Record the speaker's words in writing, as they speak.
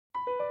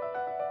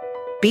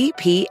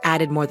BP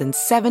added more than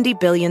 $70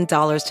 billion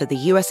to the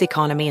U.S.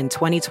 economy in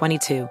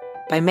 2022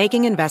 by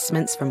making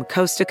investments from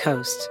coast to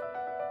coast.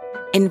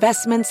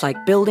 Investments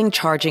like building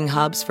charging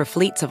hubs for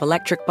fleets of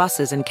electric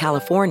buses in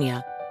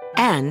California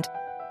and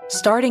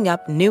starting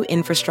up new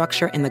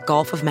infrastructure in the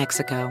Gulf of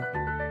Mexico.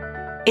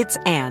 It's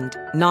and,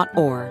 not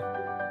or.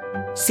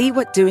 See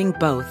what doing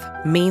both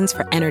means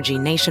for energy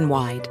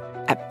nationwide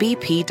at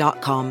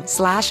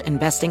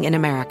bp.com/investing in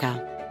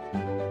America.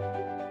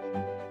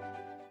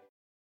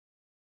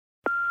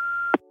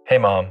 Hey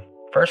Mom,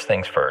 first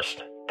things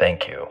first,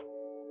 thank you.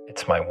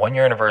 It's my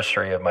 1-year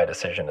anniversary of my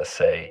decision to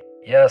say,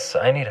 yes,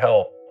 I need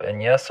help,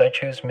 and yes, I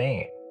choose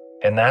me.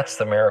 And that's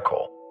the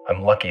miracle.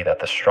 I'm lucky that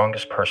the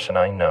strongest person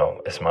I know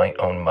is my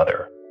own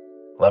mother.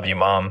 Love you,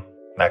 Mom.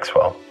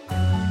 Maxwell.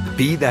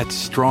 Be that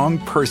strong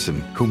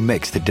person who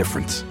makes the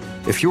difference.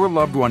 If your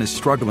loved one is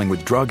struggling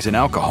with drugs and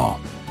alcohol,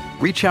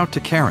 reach out to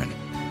Caron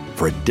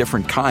for a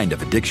different kind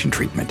of addiction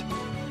treatment.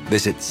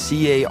 Visit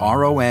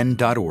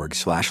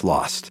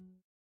caron.org/lost.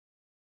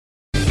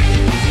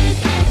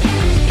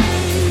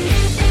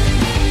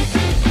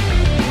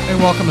 Hey,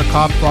 welcome to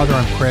Cop Father.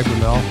 I'm Craig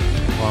Ramel,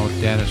 along with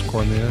Dennis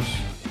Cornelius.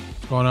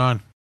 What's going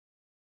on?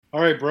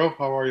 All right, bro.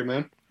 How are you,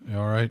 man? You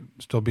all right?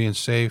 Still being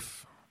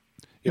safe?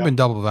 You've been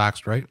double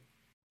vaxxed, right?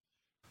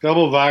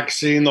 Double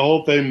vaccine, the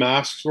whole thing,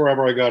 masks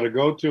wherever I got to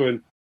go to,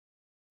 and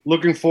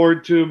looking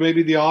forward to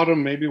maybe the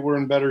autumn. Maybe we're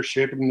in better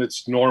shape and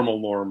it's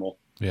normal.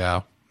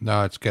 Yeah.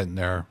 No, it's getting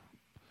there.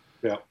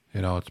 Yeah.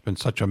 You know, it's been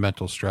such a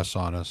mental stress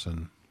on us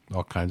and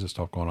all kinds of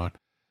stuff going on.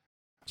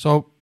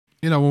 So,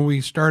 you know, when we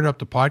started up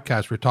the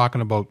podcast, we we're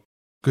talking about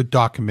good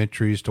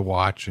documentaries to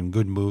watch and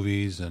good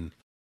movies. And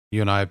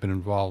you and I have been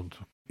involved,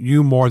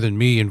 you more than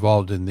me,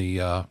 involved in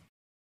the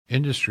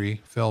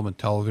industry, film and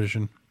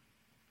television.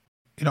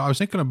 You know, I was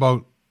thinking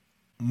about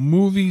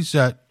movies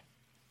that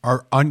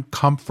are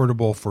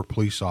uncomfortable for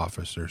police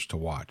officers to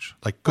watch,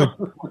 like good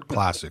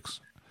classics.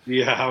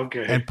 Yeah,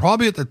 okay. And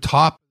probably at the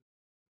top,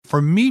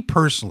 for me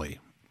personally,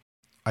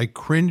 I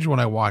cringe when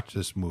I watch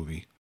this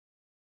movie.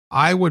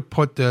 I would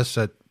put this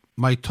at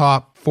my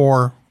top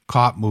 4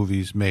 cop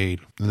movies made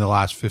in the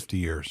last 50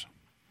 years.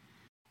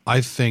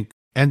 I think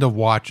End of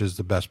Watch is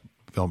the best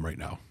film right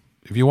now.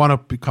 If you want to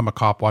become a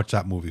cop, watch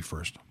that movie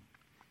first.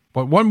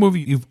 But one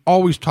movie you've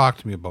always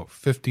talked to me about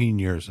 15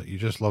 years that you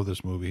just love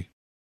this movie.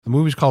 The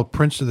movie's called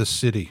Prince of the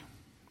City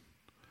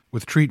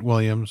with Treat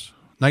Williams,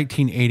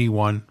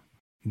 1981,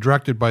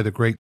 directed by the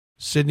great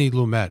Sidney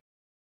Lumet,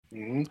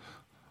 who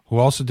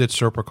also did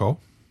Serpico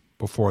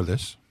before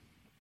this.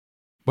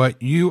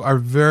 But you are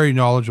very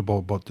knowledgeable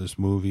about this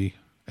movie,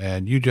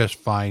 and you just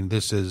find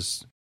this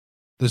is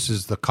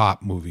the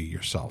cop movie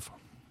yourself.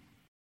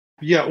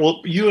 Yeah,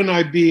 well, you and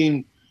I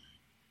being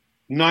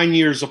 9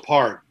 years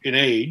apart in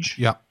age,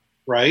 yeah,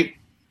 right?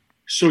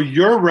 So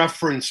your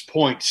reference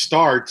point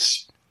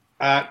starts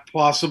at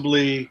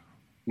possibly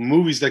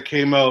movies that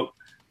came out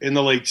in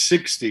the late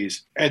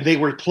 60s, and they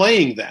were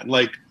playing then.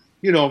 Like,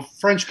 you know,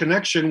 French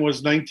Connection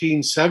was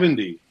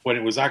 1970 when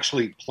it was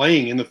actually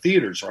playing in the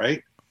theaters,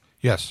 right?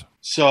 Yes.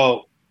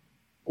 So,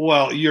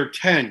 well, you're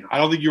 10. I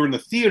don't think you were in the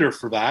theater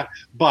for that,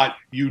 but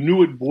you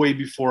knew it way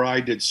before I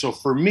did. So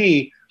for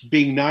me,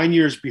 being 9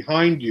 years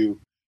behind you,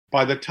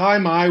 by the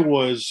time I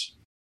was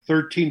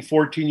 13,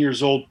 14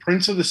 years old,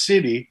 Prince of the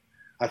City,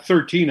 at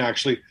 13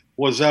 actually,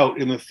 was out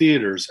in the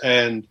theaters.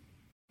 And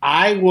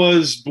I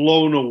was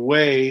blown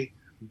away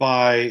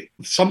by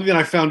something that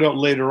I found out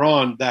later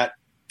on, that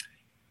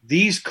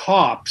these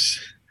cops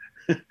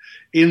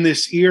in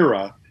this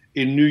era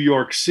in New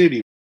York City,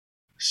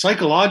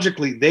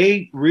 psychologically,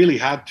 they really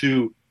had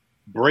to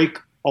break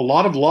a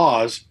lot of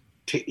laws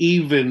to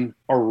even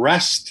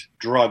arrest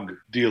drug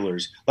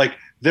dealers. Like,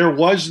 there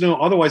was no,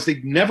 otherwise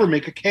they'd never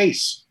make a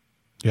case.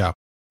 Yeah.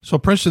 So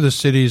Prince of the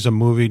City is a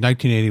movie,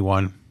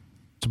 1981.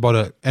 It's about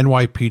an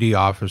NYPD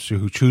officer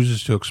who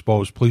chooses to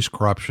expose police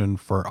corruption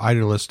for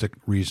idealistic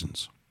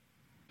reasons.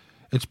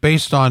 It's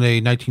based on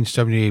a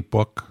 1978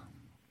 book,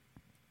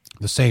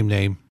 the same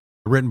name,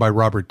 written by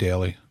Robert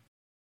Daly.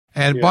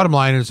 And bottom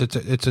line is,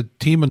 it's a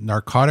team of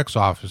narcotics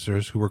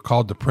officers who were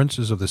called the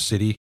Princes of the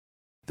City.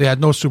 They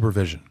had no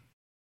supervision.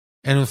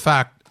 And in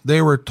fact,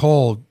 they were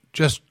told,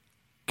 just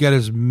get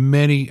as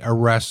many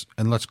arrests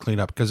and let's clean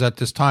up. Because at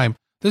this time,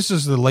 this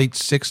is the late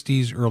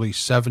 60s, early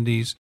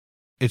 70s.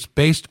 It's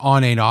based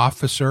on an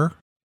officer,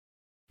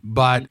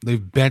 but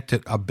they've bent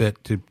it a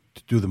bit to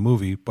do the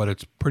movie. But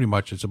it's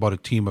about a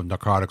team of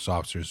narcotics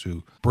officers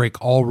who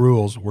break all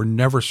rules, were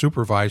never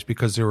supervised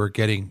because they were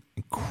getting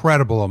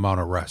incredible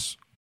amount of arrests.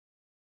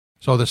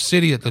 So the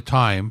city at the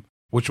time,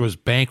 which was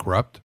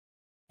bankrupt,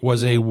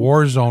 was a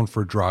war zone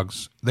for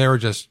drugs. They were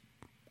just,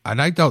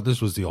 and I doubt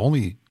this was the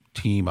only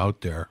team out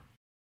there,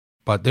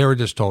 but they were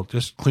just told,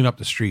 just clean up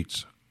the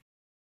streets.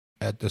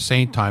 At the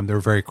same time, they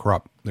were very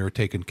corrupt. They were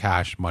taking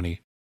cash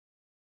money.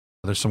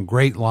 There's some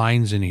great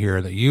lines in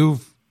here that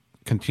you've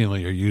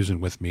continually are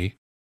using with me.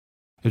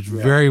 It's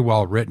very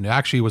well written. It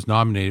actually was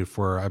nominated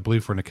for, I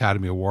believe, for an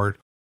Academy Award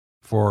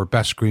for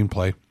Best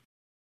Screenplay.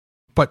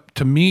 But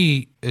to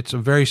me, it's a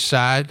very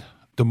sad,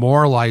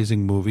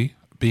 demoralizing movie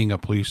being a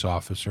police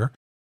officer.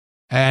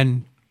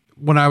 And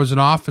when I was an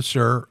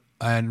officer,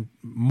 and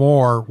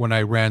more when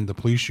I ran the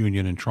police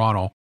union in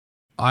Toronto,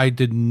 I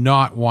did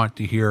not want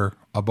to hear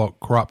about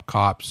corrupt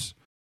cops.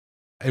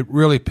 It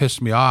really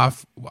pissed me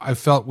off. I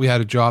felt we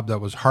had a job that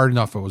was hard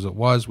enough as it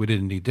was. We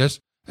didn't need this,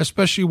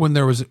 especially when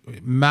there was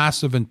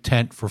massive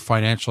intent for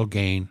financial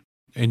gain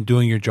in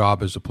doing your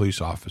job as a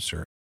police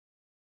officer.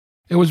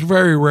 It was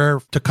very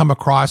rare to come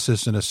across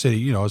this in a city,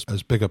 you know,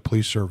 as big a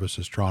police service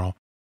as Toronto.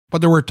 But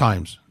there were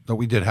times that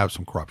we did have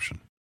some corruption.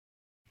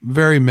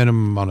 Very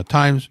minimum amount of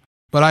times,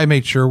 but I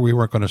made sure we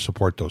weren't going to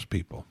support those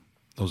people,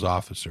 those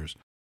officers.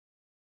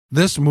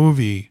 This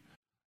movie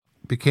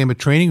became a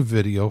training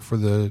video for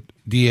the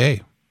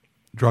DA,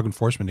 Drug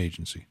Enforcement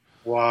Agency.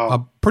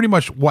 Wow. Pretty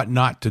much what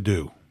not to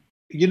do.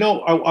 You know,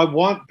 I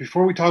want,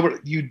 before we talk about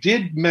it, you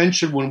did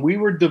mention when we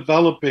were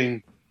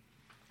developing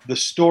the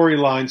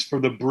storylines for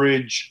the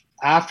bridge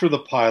after the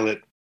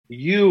pilot,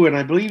 you and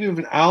I believe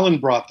even Alan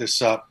brought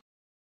this up,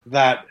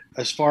 that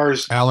as far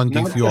as Alan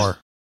DeFiore,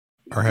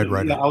 our head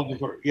writer.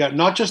 Yeah,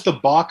 not just the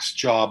box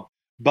job,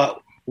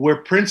 but where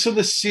Prince of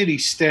the City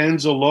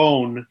stands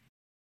alone,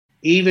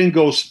 even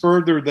goes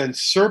further than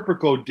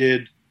Serpico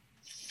did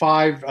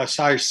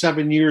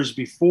 7 years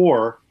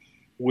before,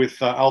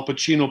 with Al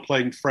Pacino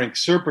playing Frank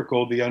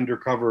Serpico, the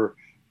undercover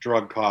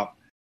drug cop.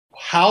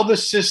 How the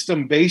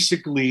system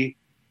basically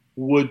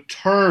would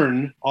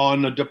turn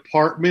on a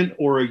department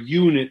or a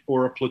unit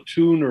or a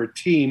platoon or a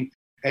team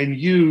and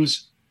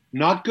use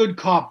not good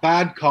cop,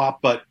 bad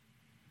cop, but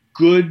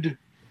good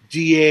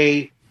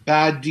DA,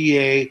 bad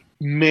DA,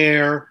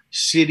 mayor,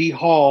 city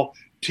hall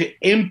to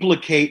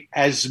implicate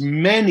as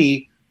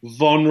many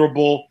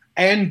vulnerable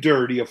and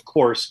dirty, of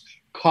course,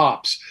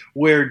 cops.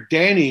 Where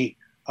Danny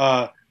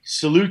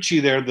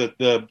Salucci there,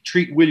 the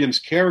Treat Williams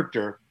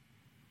character,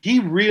 he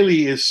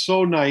really is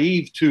so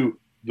naive to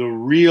the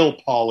real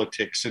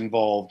politics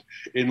involved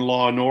in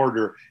Law and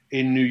Order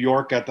in New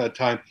York at that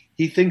time.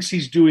 He thinks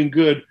he's doing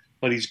good,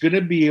 but he's going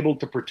to be able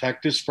to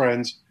protect his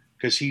friends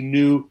because he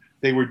knew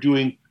they were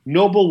doing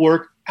noble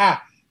work.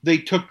 They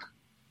took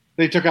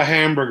a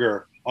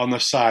hamburger on the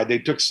side. They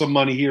took some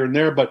money here and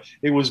there, but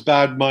it was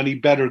bad money.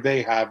 Better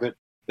they have it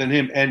than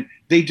him. And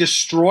they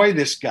destroy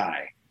this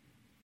guy.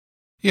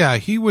 Yeah,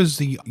 he was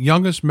the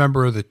youngest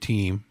member of the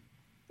team.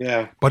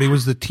 Yeah. But he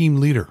was the team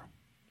leader.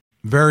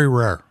 Very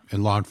rare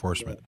in law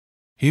enforcement.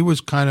 He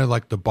was kind of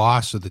like the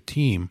boss of the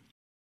team.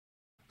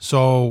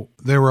 So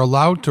they were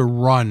allowed to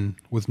run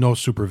with no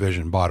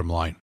supervision, bottom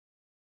line.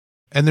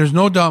 And there's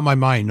no doubt in my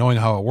mind, knowing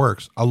how it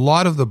works, a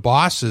lot of the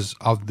bosses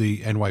of the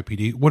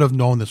NYPD would have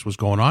known this was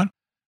going on.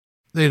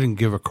 They didn't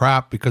give a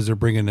crap because they're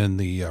bringing in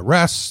the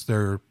arrests.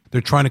 They're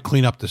trying to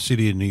clean up the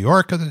city of New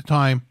York at the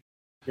time.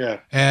 Yeah.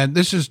 And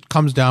this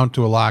comes down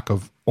to a lack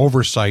of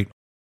oversight,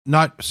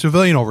 not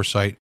civilian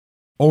oversight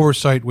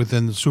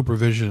within the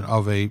supervision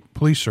of a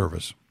police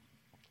service.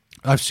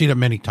 I've seen it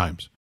many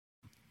times.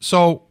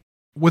 So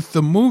with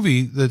the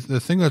movie, the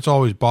thing that's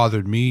always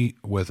bothered me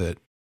with it,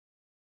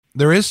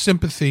 there is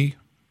sympathy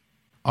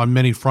on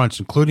many fronts,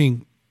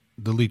 including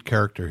the lead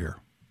character here,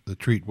 the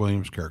Treat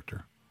Williams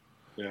character,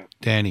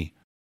 Danny.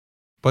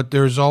 But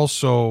there's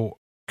also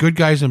good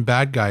guys and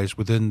bad guys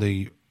within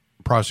the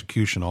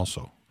prosecution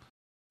also.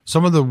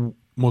 Some of the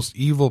most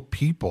evil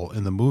people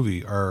in the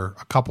movie are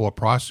a couple of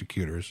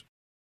prosecutors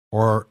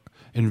or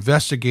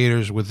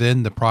investigators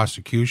within the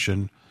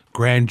prosecution,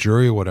 grand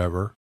jury,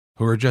 whatever,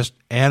 who are just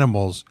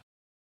animals.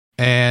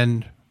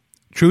 And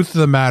truth of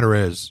the matter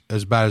is,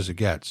 as bad as it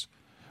gets,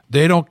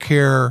 they don't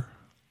care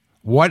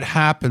what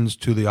happens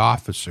to the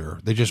officer.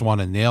 They just want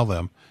to nail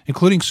them,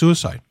 including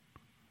suicide.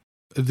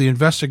 If the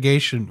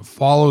investigation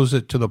follows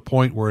it to the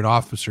point where an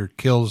officer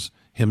kills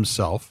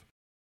himself,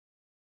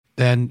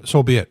 then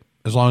so be it,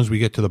 as long as we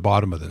get to the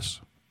bottom of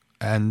this.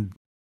 And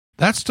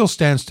that still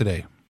stands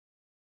today.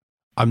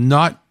 I'm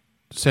not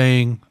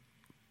saying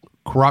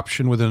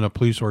corruption within a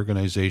police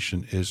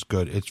organization is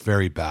good. It's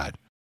very bad.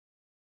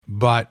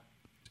 But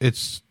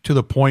it's to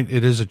the point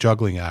it is a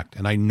juggling act.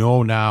 And I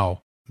know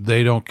now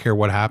they don't care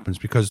what happens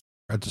because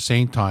at the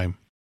same time,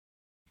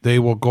 they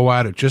will go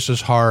at it just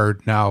as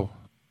hard now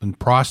in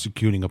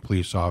prosecuting a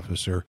police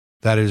officer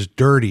that is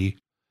dirty.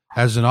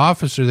 As an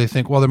officer, they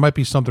think, well, there might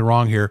be something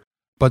wrong here,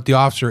 but the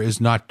officer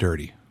is not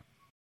dirty.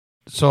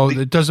 So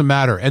it doesn't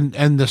matter.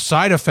 And the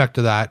side effect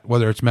of that,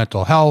 whether it's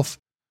mental health,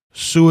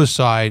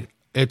 suicide,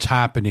 it's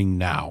happening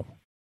now.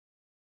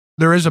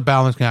 There is a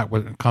balancing act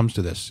when it comes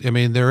to this. I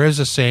mean, there is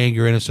a saying,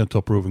 you're innocent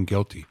until proven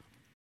guilty.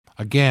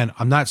 Again,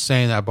 I'm not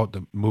saying that about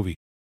the movie.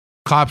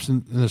 Cops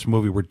in this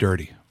movie were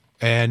dirty,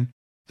 and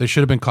they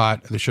should have been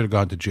caught. They should have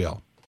gone to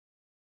jail.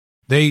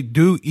 They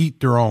do eat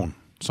their own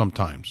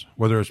sometimes,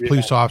 whether it's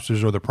police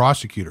officers or the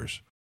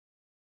prosecutors.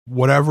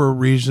 Whatever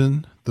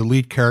reason, the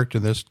lead character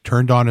in this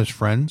turned on his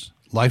friends,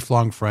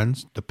 lifelong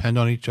friends, depend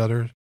on each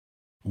other.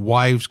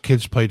 Wives,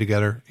 kids play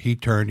together. He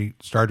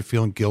started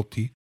feeling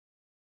guilty.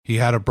 He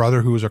had a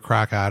brother who was a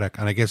crack addict,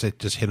 and I guess it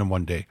just hit him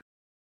one day.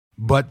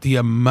 But the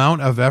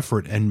amount of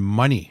effort and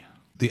money,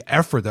 the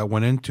effort that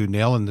went into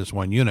nailing this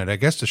one unit, I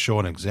guess to show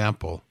an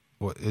example,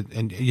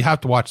 and you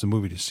have to watch the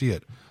movie to see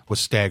it, was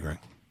staggering.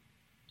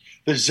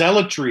 The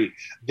zealotry,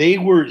 they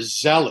were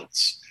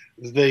zealots.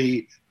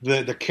 The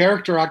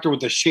character actor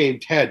with the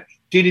shaved head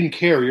didn't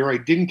care. You're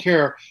right, didn't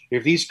care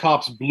if these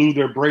cops blew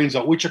their brains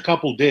out, which a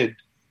couple did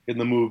in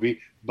the movie,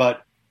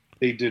 but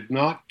they did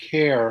not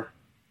care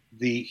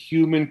the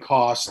human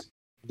cost.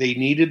 They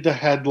needed the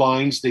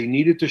headlines. They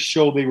needed to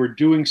show they were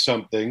doing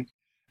something.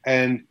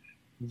 And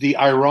the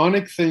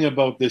ironic thing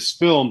about this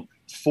film,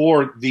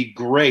 for the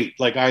great,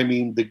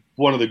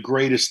 one of the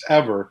greatest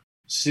ever,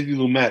 Sidney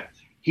Lumet,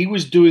 he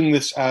was doing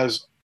this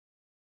as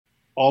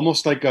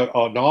almost like an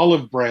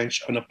olive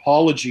branch, an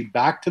apology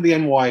back to the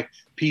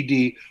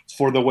NYPD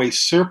for the way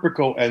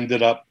Serpico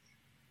ended up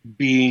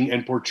being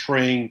and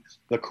portraying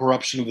the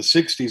corruption of the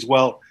 60s.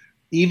 Well,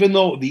 even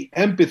though the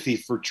empathy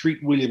for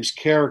Treat Williams'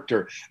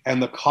 character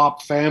and the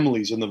cop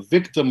families and the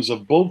victims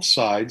of both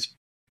sides,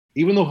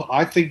 even though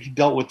I think he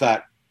dealt with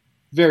that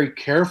very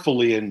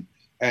carefully and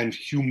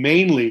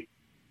humanely,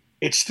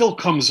 it still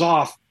comes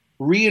off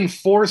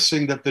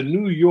reinforcing that the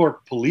New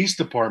York Police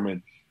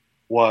Department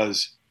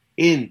was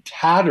in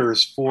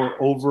tatters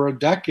for over a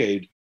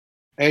decade.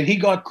 And he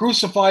got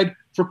crucified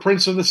for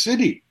Prince of the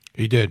City.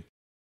 He did.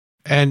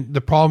 And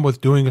the problem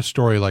with doing a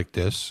story like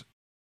this,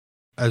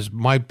 as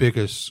my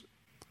biggest,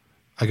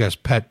 I guess,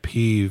 pet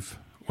peeve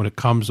when it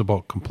comes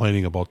about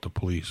complaining about the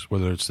police,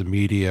 whether it's the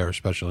media or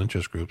special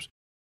interest groups,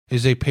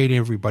 is they paint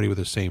everybody with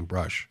the same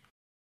brush.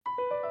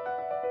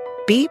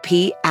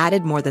 BP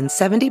added more than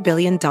 $70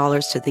 billion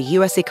to the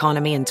U.S.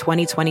 economy in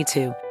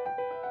 2022.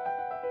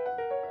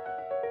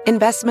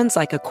 Investments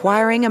like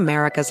acquiring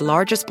America's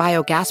largest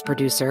biogas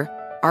producer,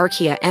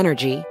 Archaea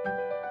Energy,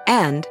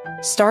 and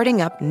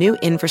starting up new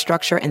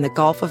infrastructure in the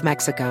Gulf of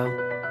Mexico.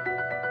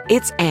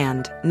 It's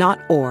and, not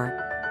or.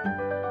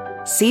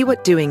 See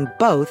what doing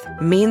both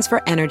means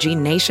for energy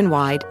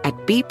nationwide at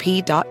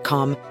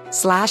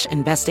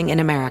bp.com/investing in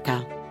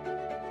America.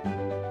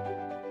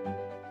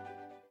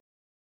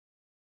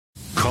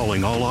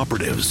 Calling all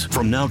operatives.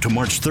 From now to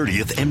March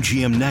 30th,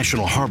 MGM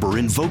National Harbor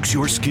invokes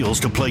your skills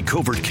to play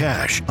Covert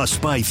Cash, a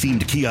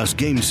spy-themed kiosk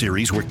game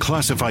series where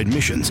classified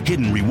missions,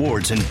 hidden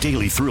rewards, and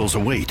daily thrills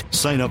await.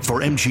 Sign up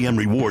for MGM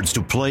Rewards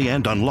to play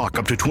and unlock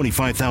up to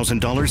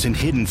 $25,000 in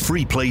hidden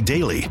free play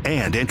daily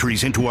and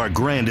entries into our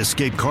Grand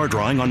Escape car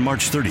drawing on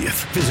March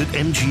 30th. Visit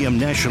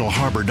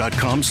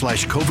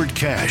mgmnationalharbor.com/Covert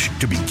Cash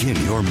to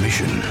begin your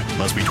mission.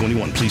 Must be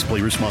 21. Please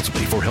play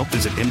responsibly. For help,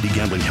 visit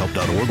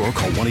mdgamblinghelp.org or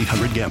call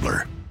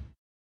 1-800-GAMBLER.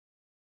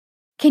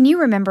 Can you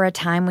remember a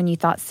time when you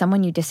thought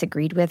someone you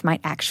disagreed with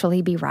might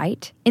actually be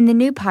right? In the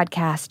new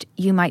podcast,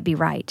 You Might Be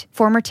Right,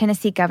 former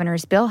Tennessee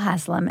Governors Bill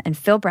Haslam and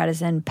Phil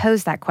Bredesen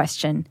pose that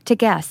question to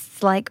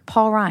guests like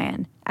Paul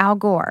Ryan, Al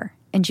Gore,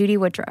 and Judy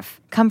Woodruff.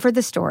 Come for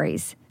the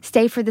stories,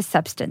 stay for the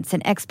substance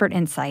and expert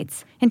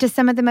insights into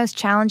some of the most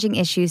challenging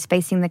issues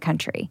facing the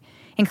country,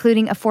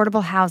 including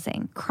affordable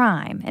housing,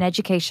 crime, and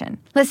education.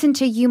 Listen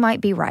to You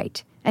Might Be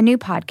Right, a new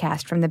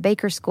podcast from the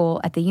Baker School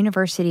at the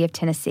University of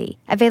Tennessee,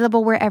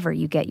 available wherever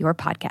you get your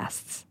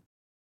podcasts.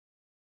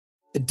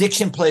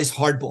 Addiction plays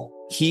hardball.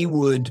 He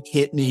would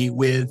hit me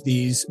with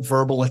these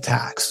verbal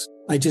attacks.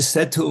 I just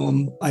said to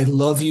him, I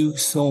love you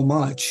so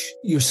much.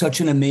 You're such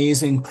an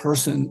amazing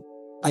person.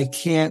 I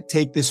can't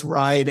take this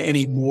ride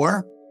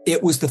anymore.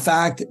 It was the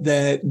fact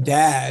that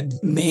Dad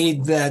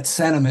made that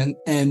sentiment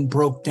and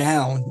broke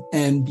down.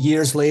 And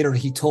years later,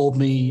 he told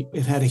me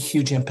it had a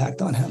huge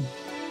impact on him.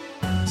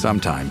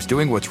 Sometimes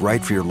doing what's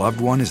right for your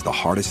loved one is the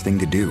hardest thing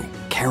to do.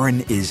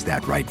 Karen is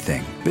that right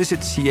thing.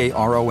 Visit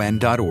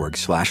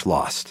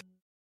caron.org/lost.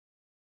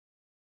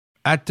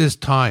 At this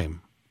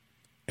time,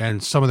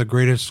 and some of the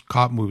greatest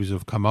cop movies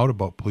have come out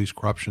about police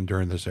corruption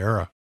during this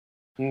era,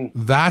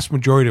 vast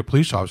majority of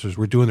police officers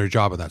were doing their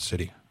job in that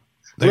city.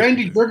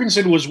 Randy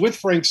Jurgensen was with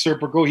Frank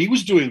Serpico. He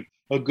was doing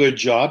a good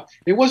job.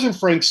 It wasn't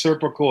Frank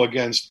Serpico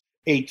against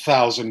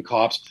 8,000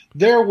 cops.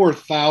 There were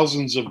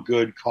thousands of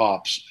good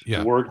cops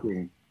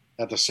working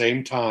at the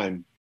same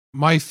time.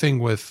 My thing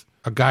with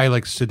a guy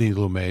like Sidney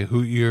Lumet,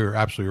 who you're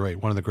absolutely right,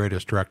 one of the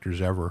greatest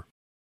directors ever,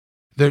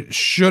 there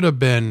should have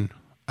been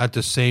at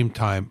the same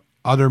time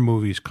other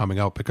movies coming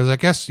out, because I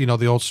guess,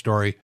 the old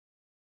story,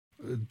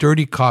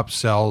 dirty cop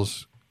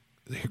sells,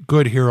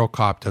 good hero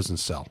cop doesn't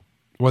sell,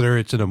 whether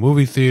it's in a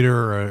movie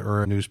theater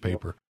or a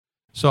newspaper.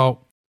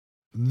 So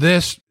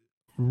this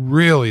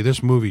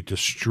movie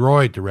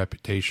destroyed the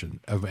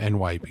reputation of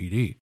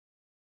NYPD.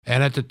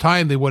 And at the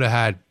time, they would have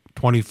had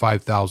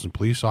 25,000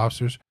 police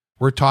officers.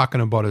 We're talking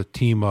about a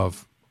team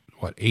of,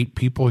 8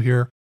 people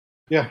here?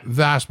 Yeah.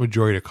 Vast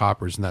majority of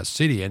coppers in that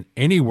city and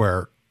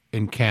anywhere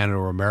in Canada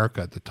or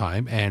America at the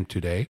time and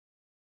today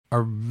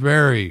are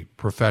very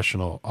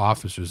professional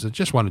officers that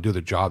just want to do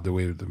the job the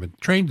way they've been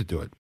trained to do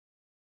it.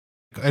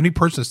 Any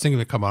person that's thinking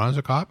of coming on as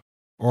a cop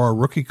or a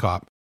rookie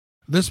cop,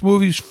 this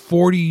movie's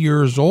 40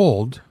 years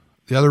old.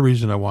 The other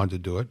reason I wanted to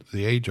do it,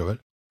 the age of it,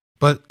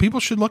 but people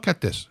should look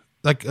at this.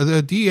 Like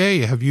the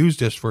DA have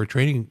used this for a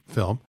training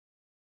film,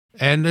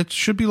 and it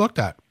should be looked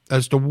at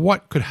as to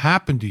what could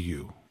happen to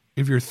you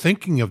if you're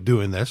thinking of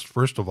doing this,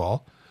 first of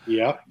all.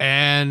 Yeah.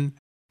 And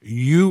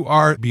you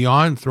are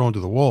beyond thrown to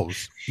the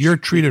wolves. You're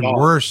treated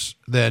worse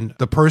than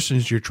the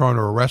persons you're trying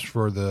to arrest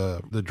for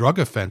the drug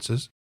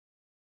offenses.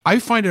 I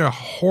find it a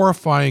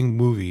horrifying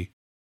movie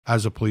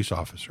as a police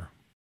officer.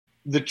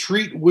 The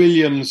Treat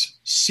Williams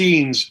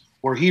scenes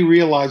where he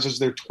realizes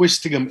they're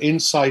twisting him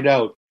inside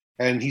out,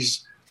 and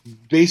he's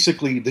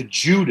basically the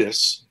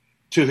Judas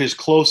to his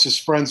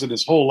closest friends in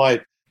his whole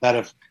life that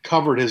have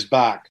covered his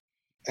back.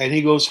 And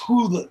he goes,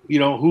 who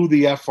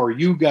the F are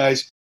you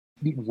guys?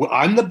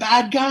 I'm the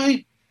bad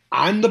guy?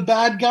 I'm the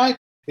bad guy?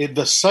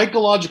 The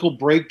psychological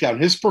breakdown,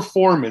 his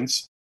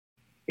performance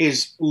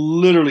is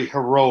literally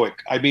heroic.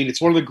 I mean,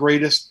 it's one of the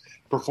greatest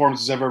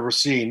performances I've ever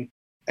seen.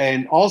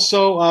 And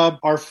also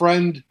our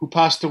friend who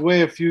passed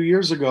away a few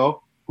years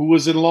ago, who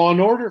was in Law &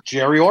 Order,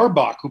 Jerry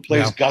Orbach, who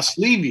plays Gus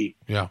Levy.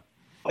 Yeah.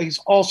 He's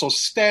also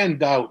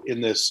stand out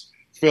in this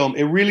film.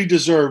 It really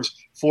deserves,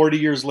 40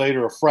 years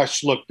later, a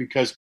fresh look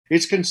because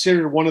it's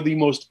considered one of the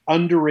most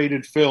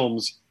underrated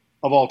films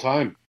of all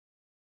time.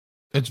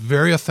 It's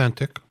very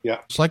authentic. Yeah.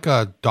 It's like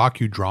a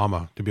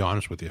docudrama, to be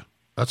honest with you.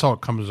 That's how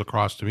it comes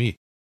across to me.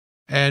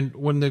 And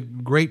when the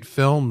great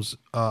films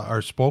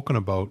are spoken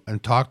about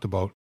and talked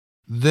about,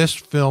 this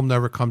film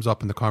never comes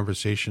up in the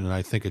conversation, and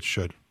I think it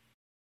should.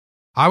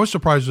 I was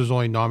surprised it was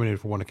only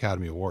nominated for one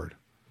Academy Award.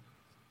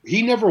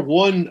 He never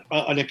won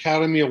an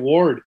Academy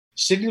Award.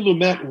 Sidney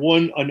Lumet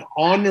won an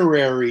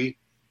honorary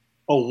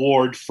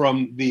award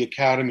from the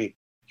Academy.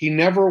 He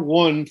never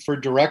won for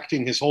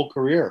directing his whole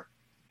career.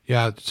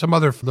 Yeah, some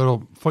other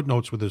little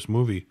footnotes with this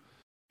movie.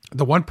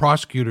 The one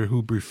prosecutor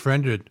who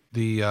befriended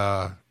the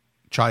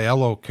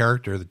Chiello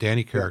character, the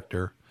Danny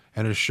character,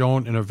 and is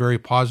shown in a very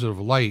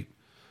positive light,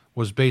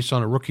 was based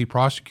on a rookie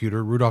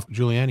prosecutor, Rudolph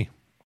Giuliani.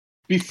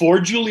 Before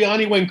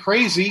Giuliani went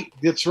crazy,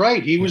 that's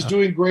right. He was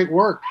doing great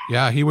work.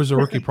 Yeah, he was a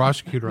rookie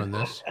prosecutor on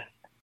this.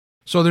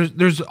 So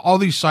there's all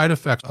these side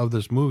effects of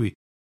this movie.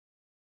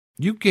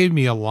 You gave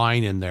me a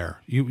line in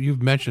there.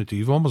 You've mentioned it.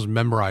 You've almost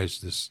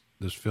memorized this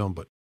film,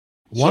 but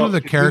one of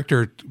the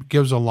character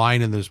gives a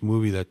line in this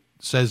movie that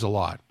says a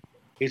lot.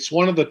 It's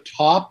one of the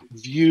top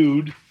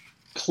viewed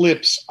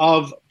clips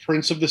of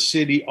Prince of the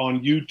City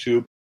on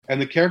YouTube, and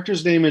the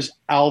character's name is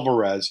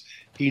Alvarez.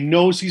 He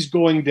knows he's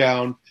going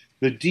down.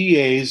 The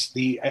DAs,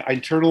 the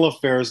internal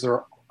affairs,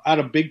 they're at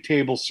a big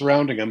table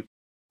surrounding him,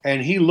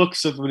 and he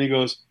looks at them and he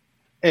goes,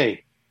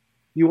 "Hey,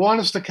 you want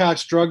us to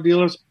catch drug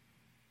dealers?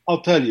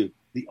 I'll tell you,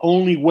 the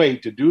only way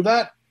to do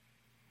that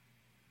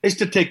is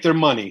to take their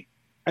money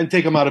and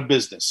take them out of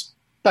business.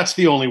 That's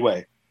the only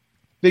way."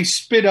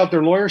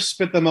 Their lawyers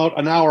spit them out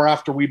an hour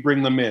after we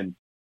bring them in.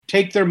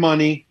 Take their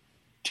money,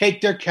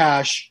 take their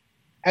cash,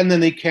 and then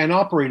they can't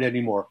operate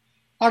anymore.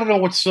 I don't know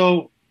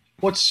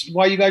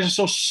why you guys are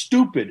so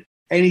stupid.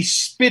 And he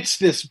spits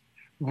this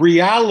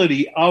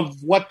reality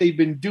of what they've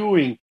been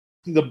doing,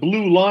 the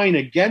blue line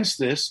against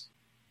this,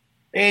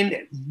 and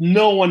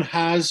no one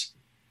has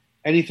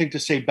anything to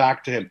say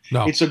back to him.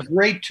 No. It's a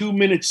great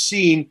 2-minute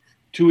scene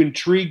to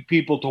intrigue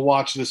people to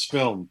watch this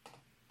film.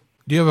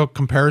 Do you have a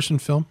comparison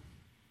film?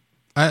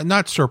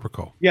 Not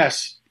Serpico.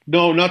 Yes.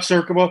 No, not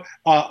Serpico.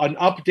 An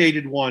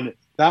updated one.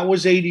 That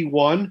was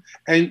 81.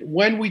 And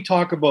when we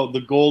talk about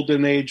the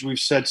golden age, we've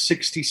said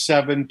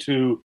 67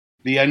 to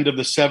the end of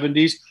the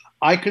 70s.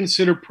 I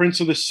consider Prince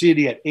of the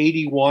City at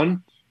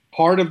 81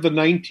 part of the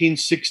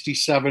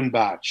 1967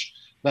 batch.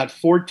 That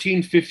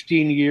 14,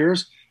 15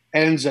 years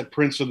ends at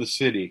Prince of the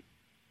City.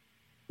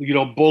 You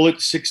know,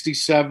 Bullet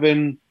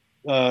 67,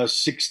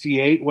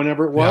 68,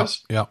 whenever it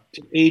was, to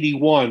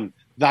 81,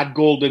 that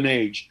golden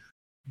age.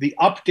 The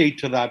update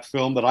to that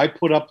film that I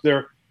put up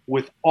there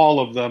with all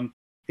of them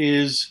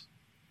is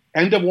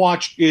End of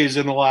Watch is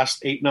in the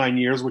last 8-9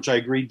 years, which I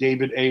agree,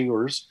 David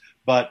Ayers,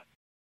 but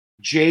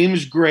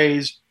James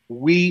Gray's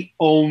We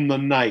Own the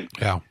Night.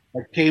 Yeah.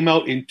 It came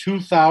out in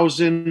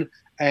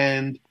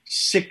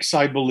 2006,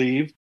 I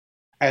believe.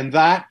 And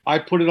that, I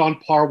put it on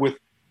par with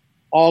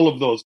all of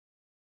those.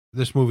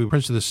 This movie,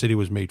 Prince of the City,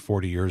 was made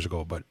 40 years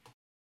ago, but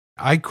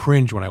I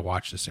cringe when I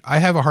watch this. I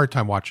have a hard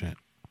time watching it.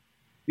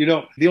 You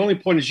know, the only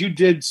point is you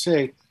did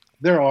say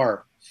there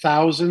are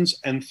thousands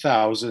and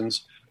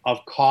thousands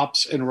of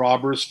cops and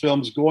robbers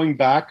films going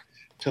back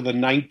to the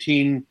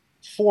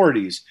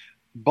 1940s,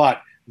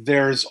 but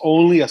there's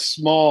only a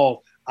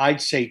small,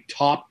 I'd say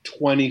top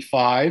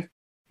 25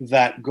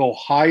 that go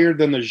higher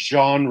than the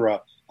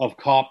genre of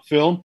cop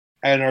film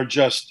and are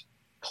just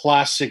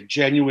classic,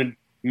 genuine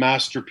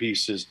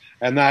masterpieces.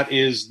 And that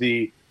is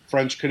the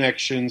French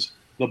Connections,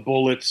 the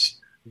Bullets,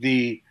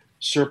 the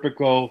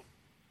Serpico,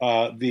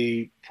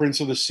 the Prince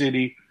of the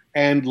City,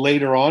 and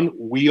later on,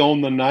 We Own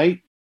the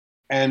Night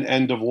and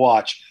End of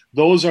Watch.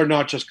 Those are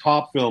not just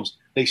cop films.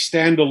 They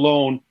stand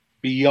alone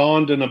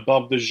beyond and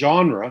above the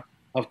genre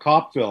of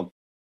cop film.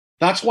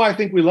 That's why I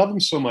think we love them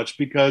so much,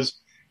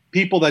 because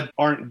people that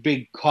aren't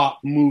big cop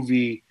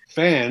movie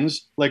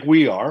fans, like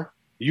we are,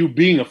 you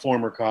being a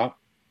former cop,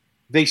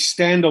 they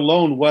stand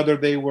alone whether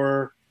they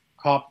were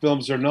cop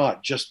films or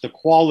not, just the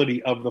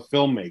quality of the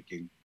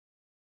filmmaking.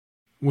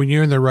 When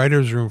you're in the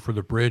writer's room for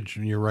The Bridge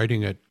and you're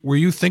writing it, were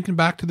you thinking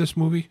back to this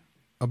movie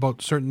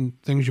about certain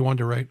things you wanted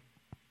to write?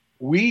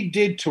 we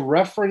did to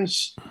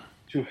reference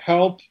to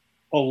help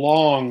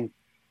along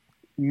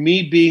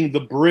me being the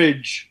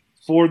bridge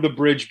for the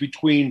bridge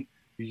between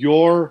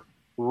your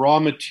raw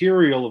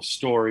material of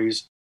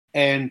stories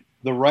and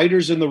the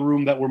writers in the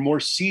room that were more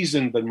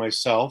seasoned than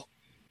myself,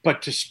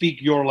 but to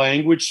speak your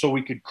language so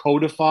we could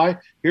codify.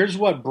 Here's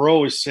what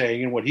Bro is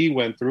saying and what he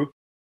went through.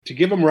 To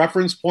give him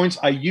reference points,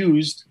 I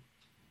used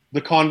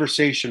The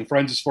Conversation,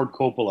 Francis Ford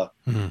Coppola.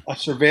 A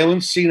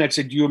surveillance scene. I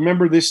said, do you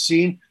remember this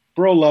scene?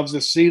 Bro loves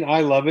this scene.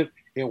 I love it.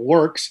 It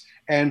works.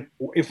 And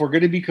if we're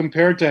going to be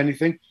compared to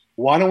anything,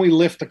 why don't we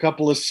lift a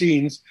couple of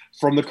scenes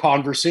from The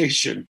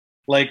Conversation?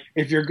 Like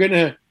if you're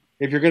gonna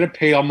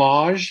pay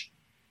homage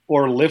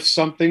or lift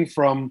something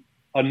from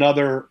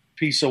another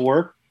piece of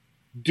work,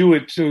 do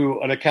it to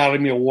an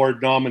Academy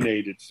Award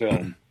nominated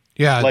film.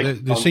 Yeah,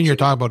 like, the scene you're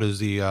talking about is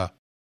the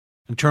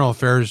internal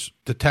affairs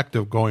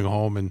detective going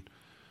home and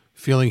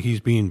feeling he's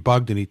being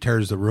bugged, and he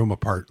tears the room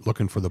apart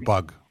looking for the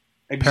bug.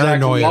 Exactly.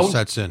 Paranoia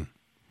sets in.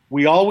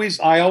 I always.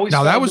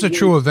 Now that was a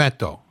true event,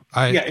 though.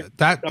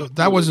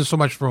 That wasn't so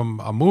much from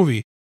a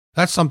movie.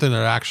 That's something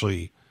that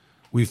actually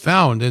we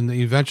found, and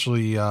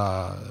eventually,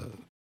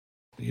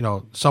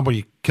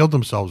 somebody killed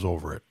themselves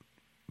over it.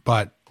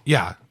 But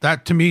yeah,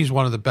 that to me is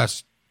one of the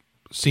best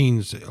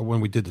scenes when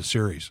we did the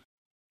series,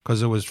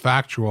 because it was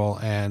factual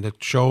and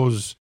it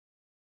shows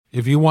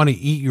if you want to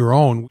eat your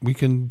own, we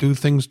can do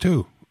things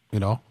too,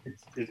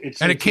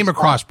 it came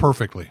across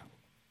perfectly.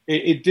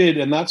 It did.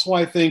 And that's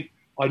why I think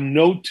a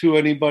note to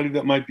anybody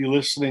that might be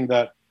listening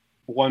that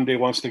one day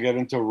wants to get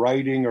into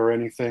writing or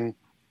anything,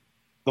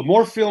 the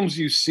more films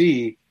you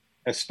see,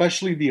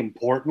 especially the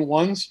important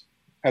ones,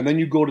 and then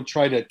you go to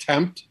try to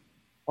attempt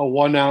a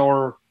 1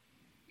 hour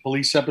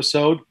police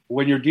episode,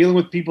 when you're dealing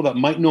with people that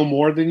might know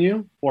more than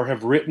you or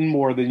have written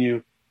more than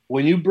you,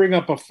 when you bring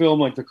up a film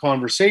like The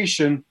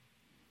Conversation,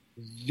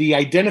 the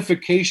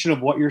identification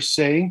of what you're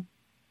saying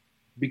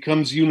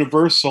becomes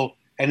universal,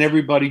 and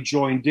everybody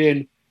joined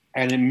in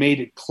and it made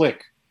it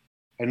click.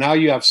 And now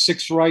you have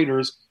 6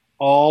 writers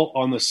all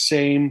on the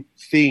same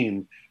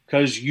theme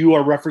because you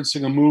are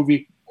referencing a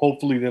movie,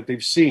 hopefully, that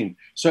they've seen.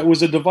 So it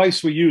was a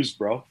device we used,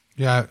 bro.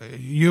 Yeah,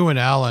 you and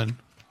Alan,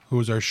 who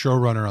was our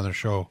showrunner on the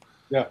show,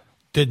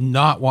 did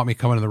not want me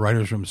coming in the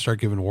writer's room and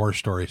start giving war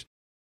stories.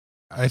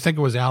 I think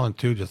it was Alan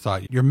too. Just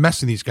thought, you're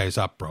messing these guys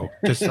up, bro.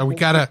 Just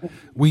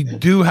we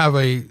do have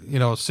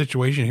a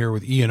situation here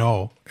with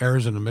E&O,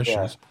 errors and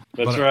omissions.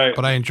 Yeah, that's right.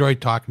 But I enjoyed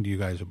talking to you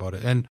guys about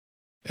it, and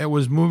it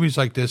was movies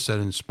like this that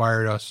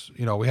inspired us.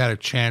 We had a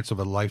chance of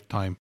a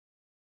lifetime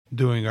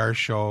doing our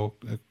show,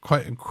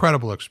 quite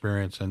incredible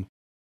experience, and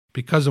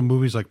because of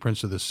movies like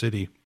Prince of the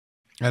City,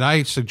 and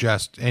I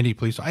suggest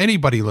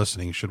anybody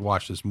listening should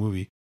watch this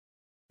movie.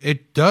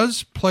 It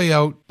does play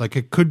out like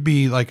it could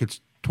be like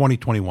it's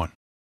 2021.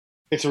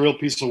 It's a real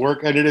piece of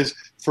work, and it is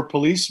for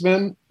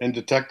policemen and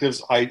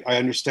detectives. I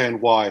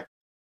understand why.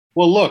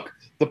 Well, look,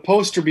 the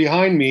poster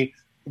behind me,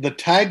 the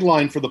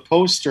tagline for the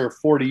poster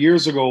 40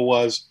 years ago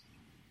was,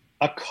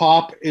 "A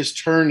cop is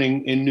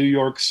turning in New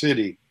York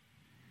City,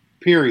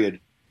 period.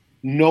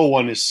 No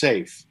one is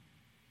safe."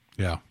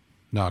 Yeah.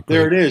 No,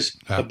 there it is.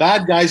 The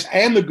bad guys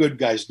and the good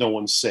guys, no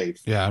one's safe.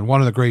 Yeah, and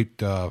one of the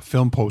great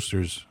film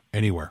posters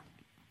anywhere.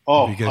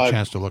 Oh, if you get a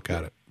chance to look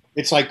at it.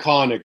 It's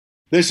iconic.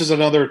 This is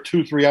another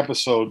 2-3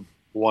 episode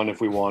one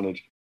if we wanted.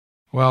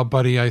 Well,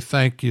 buddy, I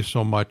thank you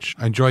so much.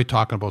 I enjoy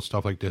talking about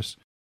stuff like this.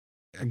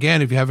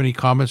 Again, if you have any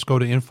comments, go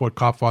to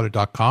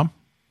info@copfather.com.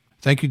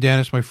 Thank you,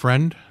 Dennis, my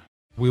friend.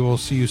 We will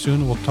see you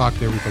soon. We'll talk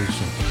to everybody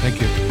soon.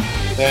 Thank you.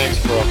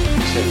 Thanks, bro.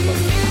 Safe,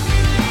 buddy.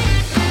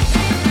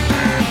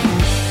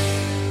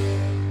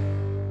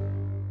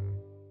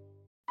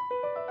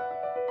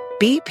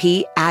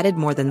 BP added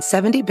more than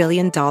 $70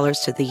 billion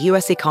to the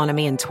U.S.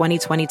 economy in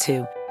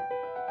 2022.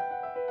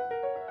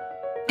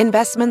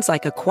 Investments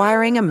like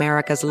acquiring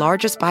America's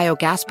largest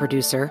biogas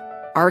producer,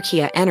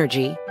 Archaea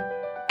Energy,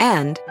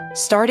 and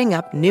starting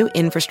up new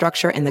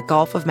infrastructure in the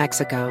Gulf of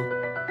Mexico.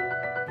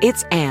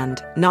 It's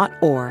and, not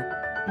or.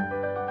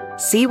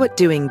 See what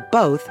doing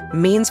both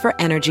means for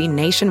energy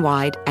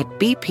nationwide at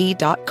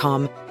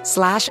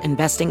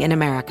bp.com/investing in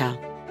America.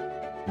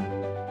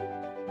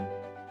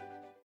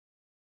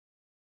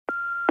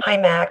 Hi,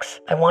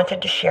 Max. I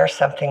wanted to share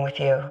something with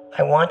you.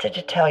 I wanted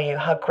to tell you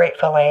how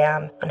grateful I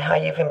am and how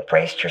you've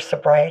embraced your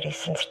sobriety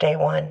since day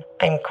one.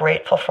 I'm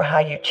grateful for how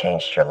you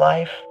changed your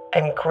life.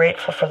 I'm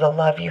grateful for the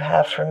love you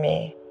have for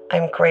me.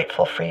 I'm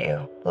grateful for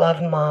you.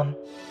 Love, Mom.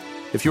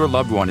 If your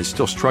loved one is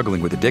still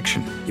struggling with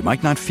addiction, you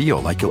might not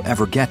feel like you'll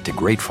ever get to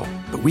grateful,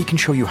 but we can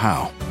show you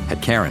how.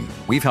 At Caron,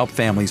 we've helped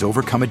families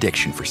overcome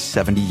addiction for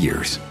 70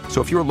 years.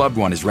 So if your loved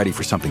one is ready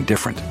for something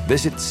different,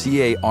 visit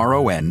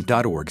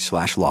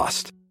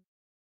caron.org/lost.